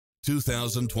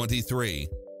2023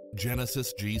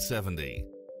 Genesis G70.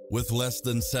 With less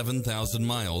than 7,000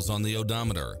 miles on the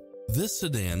odometer, this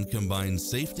sedan combines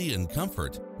safety and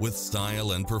comfort with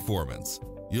style and performance.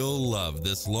 You'll love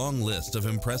this long list of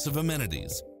impressive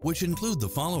amenities, which include the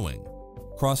following: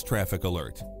 cross-traffic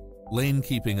alert, lane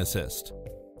keeping assist,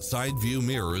 side view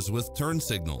mirrors with turn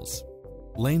signals,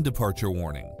 lane departure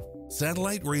warning,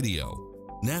 satellite radio,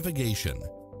 navigation,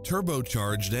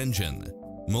 turbocharged engine,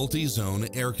 multi-zone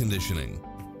air conditioning,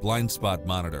 blind spot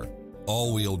monitor,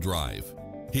 all-wheel drive,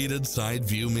 heated side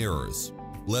view mirrors,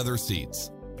 leather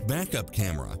seats, backup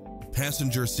camera,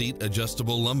 passenger seat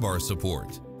adjustable lumbar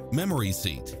support, memory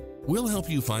seat. We'll help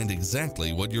you find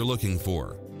exactly what you're looking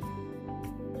for.